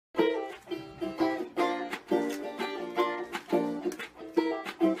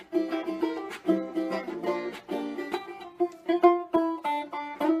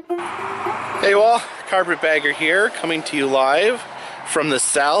Hey all, Carpetbagger here, coming to you live from the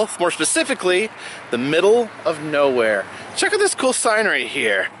south, more specifically, the middle of nowhere. Check out this cool sign right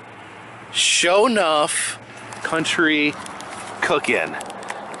here. Show enough country cooking.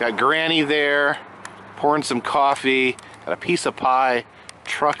 Got Granny there, pouring some coffee, got a piece of pie,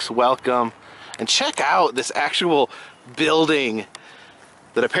 trucks welcome. And check out this actual building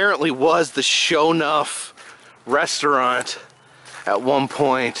that apparently was the Show Enough restaurant at one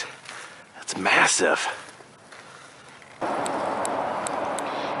point. It's massive.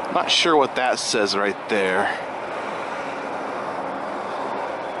 Not sure what that says right there.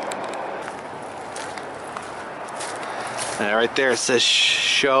 And right there it says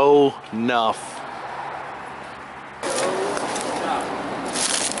Show Enough.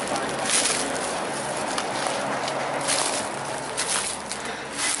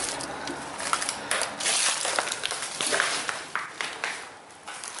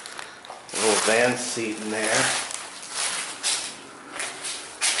 Van seat in there.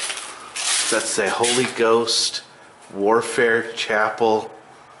 Let's say Holy Ghost Warfare Chapel.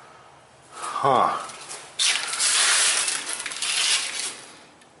 Huh.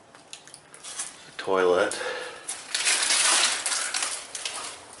 Toilet.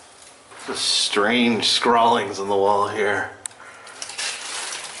 The strange scrawlings on the wall here.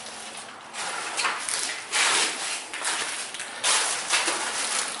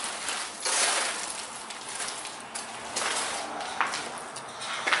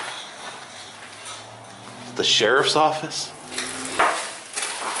 The sheriff's office.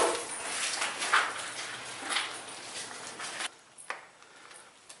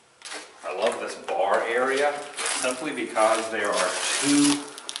 I love this bar area simply because there are two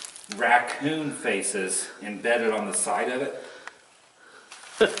raccoon faces embedded on the side of it.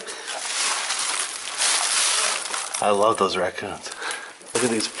 I love those raccoons. Look at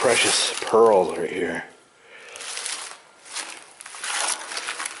these precious pearls right here.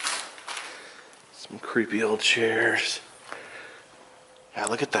 Some creepy old chairs. Yeah,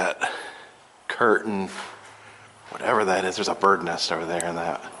 look at that curtain. Whatever that is. There's a bird nest over there in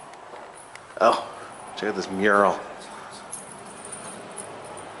that. Oh, check out this mural.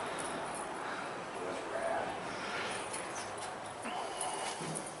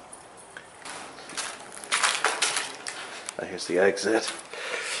 Oh, here's the exit.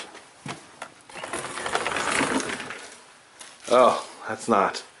 Oh, that's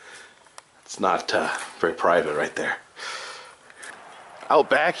not very private right there. Out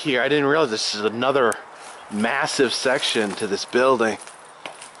back here, I didn't realize this is another massive section to this building.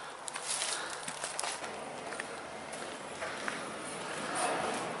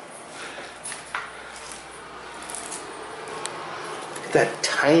 Look at that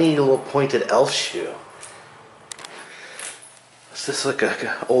tiny little pointed elf shoe. Is this like an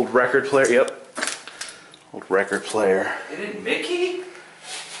old record player? Yep. Old record player. Hidden Mickey?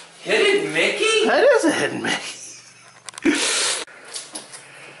 Hidden Mickey? That is a hidden Mickey.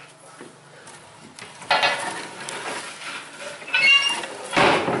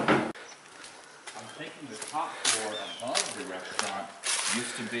 I'm thinking the top floor above the restaurant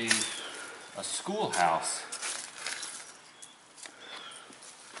used to be a schoolhouse.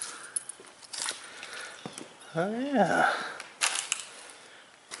 Oh yeah.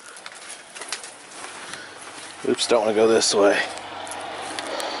 Oops, don't want to go this way.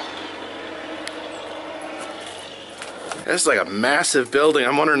 This is like a massive building.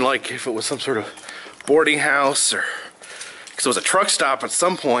 I'm wondering like if it was some sort of boarding house or because it was a truck stop at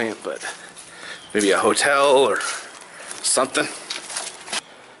some point, but maybe a hotel or something. It's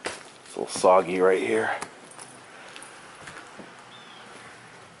a little soggy right here.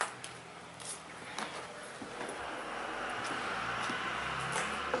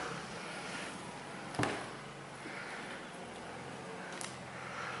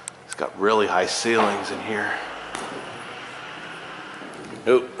 It's got really high ceilings in here.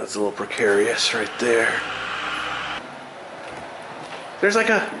 Nope, that's a little precarious right there. There's like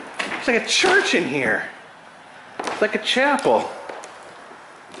a church in here. It's like a chapel.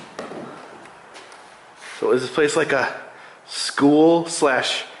 So is this place like a school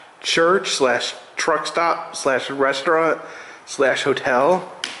slash church slash truck stop slash restaurant slash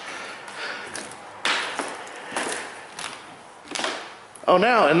hotel? Oh,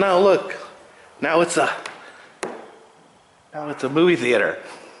 now look. Now it's a movie theater.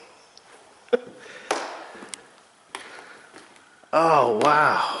 Oh,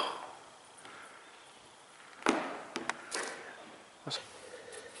 wow.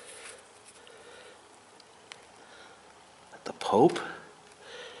 The Pope?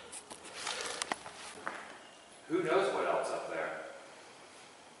 Who knows what else up there?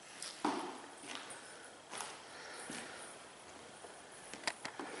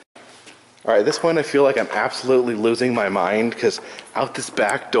 All right, at this point I feel like I'm absolutely losing my mind because out this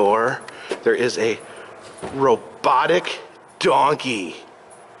back door there is a robotic donkey.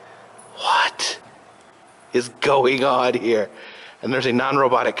 What is going on here? And there's a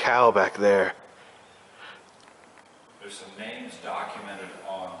non-robotic cow back there. There's some names documented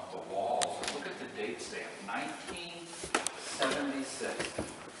on the walls. Look at the date stamp, 1976.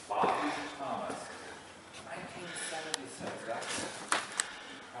 Bobby Thomas, 1976. That's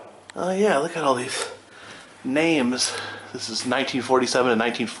incredible. Oh yeah, look at all these names. This is 1947 and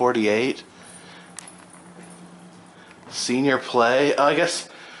 1948. Senior play. Oh, I guess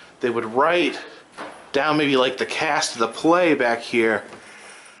they would write down maybe like the cast of the play back here.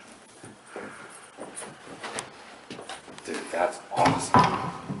 Dude, that's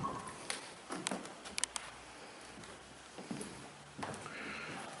awesome.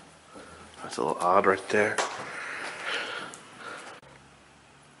 That's a little odd right there.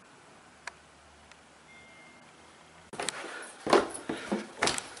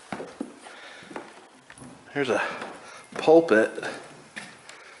 Here's a pulpit.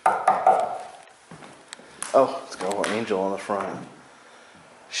 Oh, it's got a little angel on the front.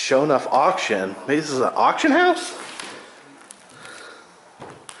 Show enough auction. Maybe this is an auction house?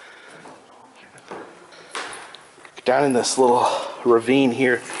 Down in this little ravine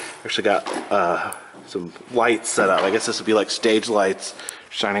here, actually got some lights set up. I guess this would be like stage lights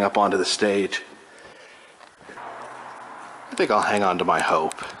shining up onto the stage. I think I'll hang on to my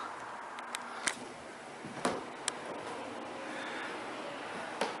hope.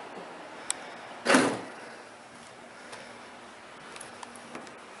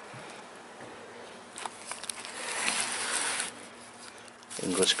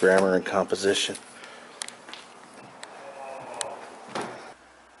 English grammar and composition.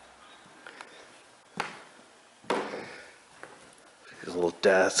 These little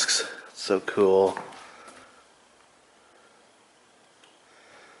desks, so cool.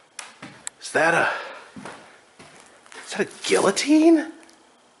 Is that a guillotine?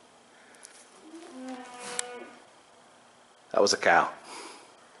 That was a cow.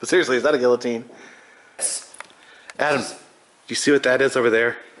 But seriously, is that a guillotine? Adam, do you see what that is over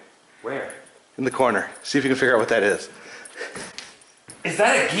there? Where? In the corner. See if you can figure out what that is. Is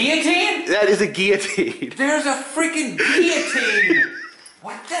that a guillotine? That is a guillotine. There's a freaking guillotine!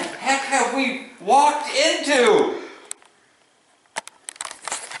 What the heck have we walked into?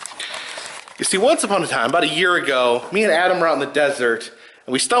 You see, once upon a time, about a year ago, me and Adam were out in the desert,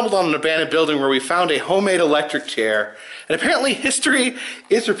 and we stumbled on an abandoned building where we found a homemade electric chair. And apparently history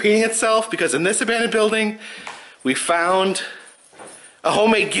is repeating itself, because in this abandoned building, we found a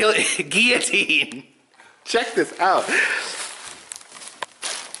homemade guillotine. Check this out.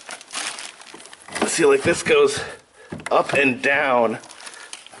 See, like this goes up and down.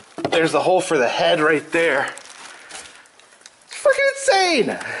 There's the hole for the head right there. It's freaking insane.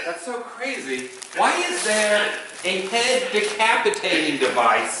 That's so crazy. Why is there a head decapitating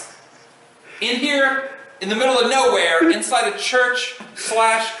device in here in the middle of nowhere inside a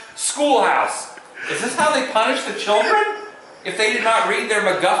church/schoolhouse? Is this how they punish the children? If they did not read their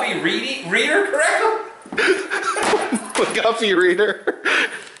McGuffey reader correctly? McGuffey reader.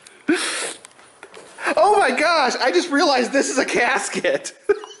 Oh my gosh, I just realized this is a casket.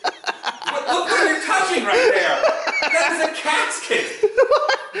 Look what you're touching right there. That is a casket.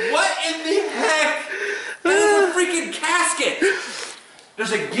 What in the heck? That is a freaking casket.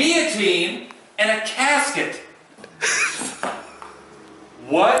 There's a guillotine and a casket.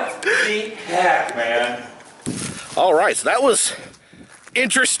 What the heck, man? All right, so that was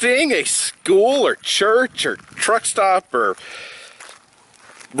interesting. A school or church or truck stop or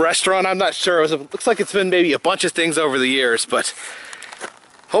restaurant, I'm not sure. Looks like it's been maybe a bunch of things over the years, but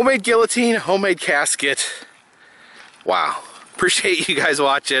homemade guillotine, homemade casket. Wow. Appreciate you guys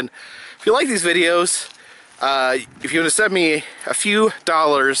watching. If you like these videos, if you want to send me a few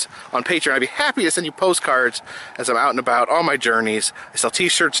dollars on Patreon, I'd be happy to send you postcards as I'm out and about on my journeys. I sell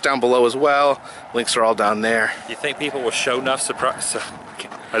t-shirts down below as well. Links are all down there. You think people will show enough surprise?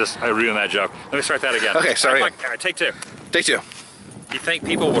 I ruined that joke. Let me start that again. Okay, sorry. All right, take two. Take two. You think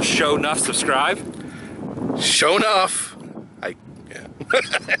people will show enough subscribe? Show enough. Yeah.